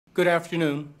Good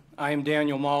afternoon. I am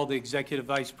Daniel Mull, the Executive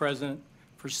Vice President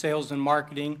for Sales and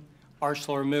Marketing,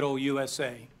 ArcelorMittal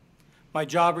USA. My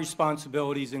job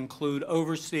responsibilities include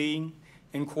overseeing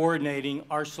and coordinating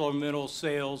ArcelorMittal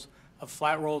sales of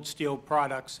flat-rolled steel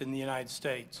products in the United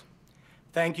States.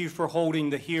 Thank you for holding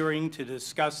the hearing to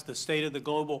discuss the state of the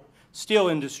global steel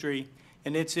industry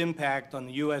and its impact on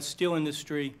the U.S. steel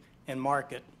industry and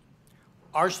market.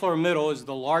 ArcelorMittal is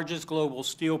the largest global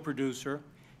steel producer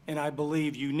and I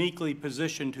believe uniquely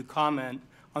positioned to comment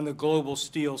on the global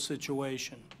steel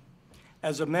situation.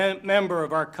 As a member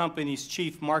of our company's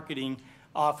Chief Marketing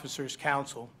Officers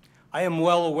Council, I am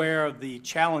well aware of the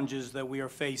challenges that we are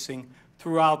facing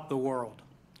throughout the world.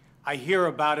 I hear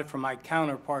about it from my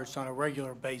counterparts on a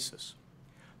regular basis.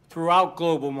 Throughout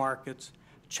global markets,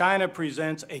 China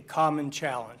presents a common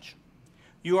challenge.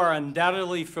 You are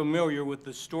undoubtedly familiar with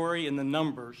the story and the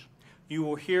numbers. You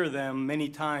will hear them many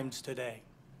times today.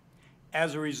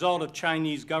 As a result of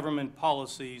Chinese government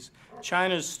policies,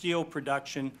 China's steel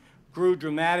production grew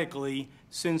dramatically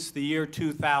since the year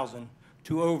 2000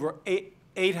 to over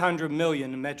 800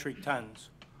 million metric tons,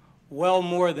 well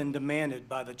more than demanded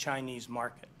by the Chinese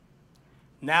market.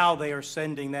 Now they are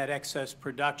sending that excess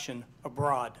production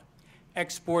abroad,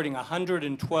 exporting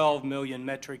 112 million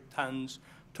metric tons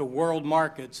to world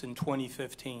markets in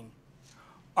 2015.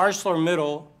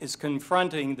 ArcelorMittal is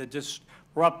confronting the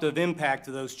disruptive impact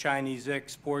of those Chinese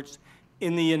exports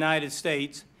in the United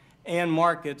States and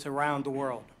markets around the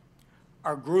world.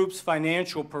 Our group's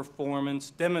financial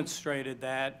performance demonstrated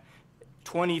that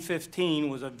 2015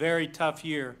 was a very tough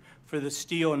year for the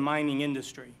steel and mining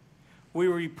industry. We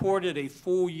reported a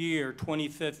full year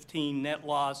 2015 net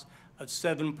loss of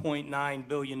 $7.9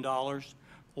 billion,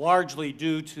 largely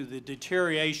due to the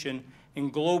deterioration in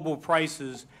global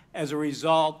prices as a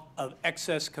result of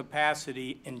excess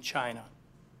capacity in China.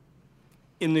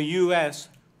 In the U.S.,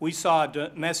 we saw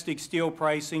domestic steel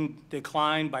pricing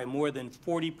decline by more than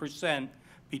 40%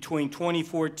 between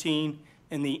 2014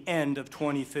 and the end of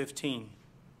 2015.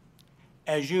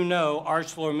 As you know,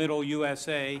 ArcelorMittal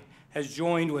USA has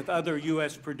joined with other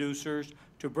U.S. producers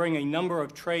to bring a number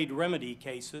of trade remedy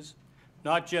cases,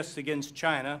 not just against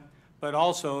China, but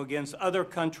also against other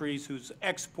countries whose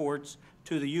exports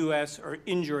to the U.S. are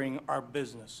injuring our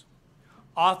business.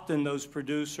 Often those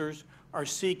producers are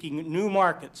seeking new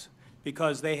markets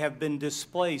because they have been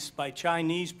displaced by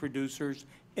Chinese producers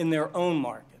in their own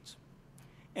markets.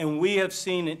 And we have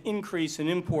seen an increase in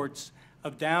imports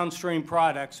of downstream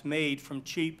products made from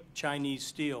cheap Chinese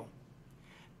steel.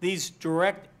 These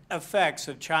direct effects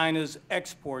of China's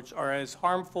exports are as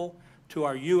harmful to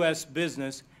our U.S.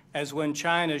 business as when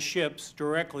China ships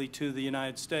directly to the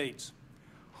United States.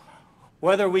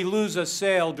 Whether we lose a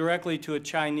sale directly to a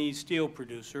Chinese steel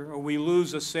producer or we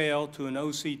lose a sale to an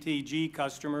OCTG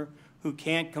customer who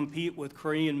can't compete with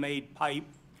Korean-made pipe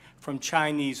from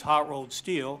Chinese hot-rolled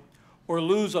steel, or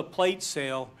lose a plate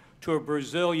sale to a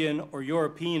Brazilian or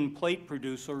European plate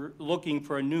producer looking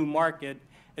for a new market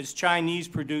as Chinese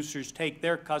producers take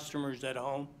their customers at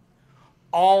home,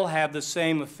 all have the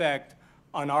same effect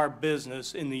on our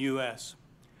business in the U.S.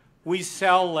 We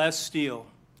sell less steel.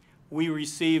 We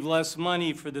receive less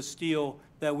money for the steel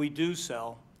that we do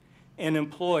sell and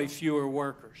employ fewer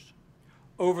workers.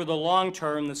 Over the long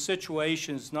term, the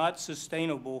situation is not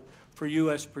sustainable for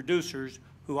U.S. producers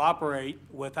who operate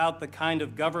without the kind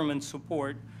of government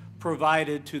support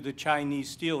provided to the Chinese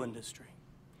steel industry.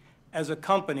 As a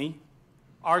company,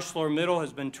 ArcelorMittal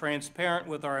has been transparent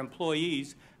with our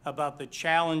employees about the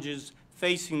challenges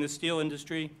facing the steel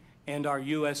industry and our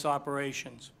U.S.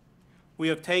 operations. We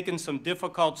have taken some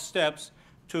difficult steps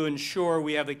to ensure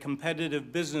we have a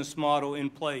competitive business model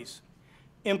in place,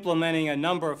 implementing a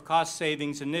number of cost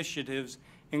savings initiatives,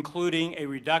 including a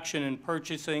reduction in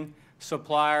purchasing,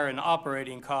 supplier, and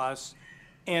operating costs,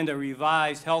 and a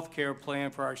revised health care plan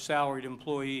for our salaried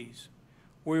employees.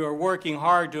 We are working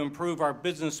hard to improve our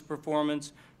business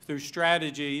performance through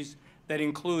strategies that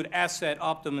include asset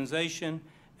optimization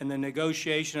and the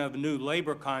negotiation of a new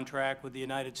labor contract with the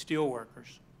United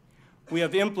Steelworkers. We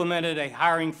have implemented a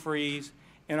hiring freeze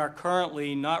and are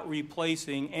currently not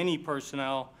replacing any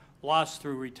personnel lost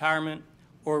through retirement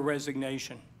or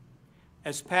resignation.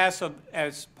 As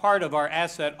part of our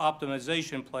asset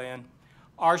optimization plan,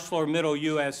 ArcelorMittal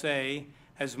USA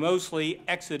has mostly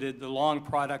exited the long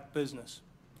product business.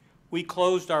 We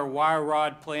closed our wire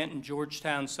rod plant in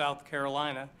Georgetown, South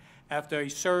Carolina, after a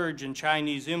surge in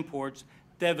Chinese imports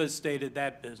devastated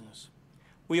that business.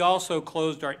 We also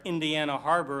closed our Indiana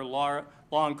Harbor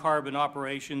long carbon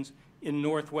operations in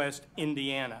northwest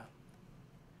Indiana.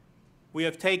 We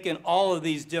have taken all of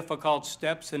these difficult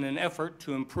steps in an effort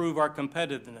to improve our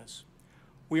competitiveness.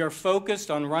 We are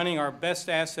focused on running our best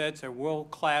assets at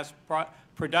world-class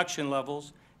production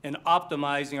levels and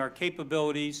optimizing our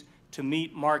capabilities to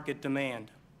meet market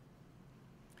demand.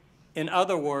 In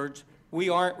other words, we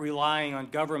aren't relying on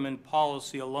government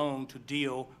policy alone to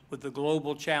deal with the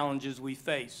global challenges we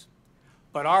face,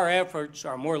 but our efforts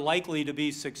are more likely to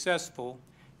be successful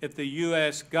if the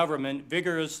U.S. government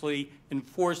vigorously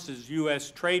enforces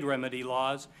U.S. trade remedy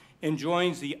laws and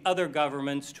joins the other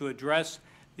governments to address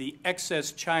the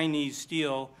excess Chinese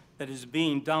steel that is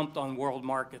being dumped on world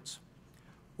markets.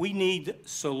 We need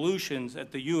solutions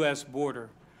at the U.S. border,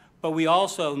 but we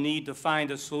also need to find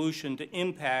a solution to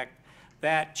impact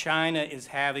that China is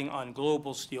having on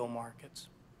global steel markets.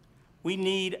 We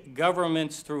need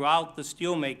governments throughout the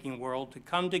steelmaking world to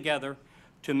come together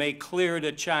to make clear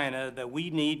to China that we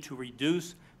need to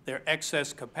reduce their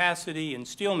excess capacity in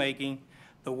steelmaking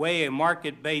the way a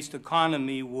market-based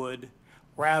economy would,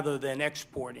 rather than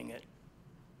exporting it.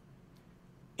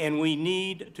 And we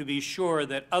need to be sure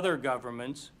that other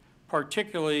governments,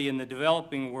 particularly in the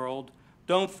developing world,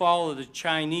 don't follow the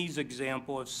Chinese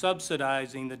example of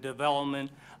subsidizing the development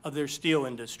of their steel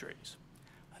industries.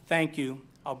 Thank you.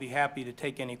 I'll be happy to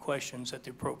take any questions at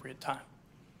the appropriate time.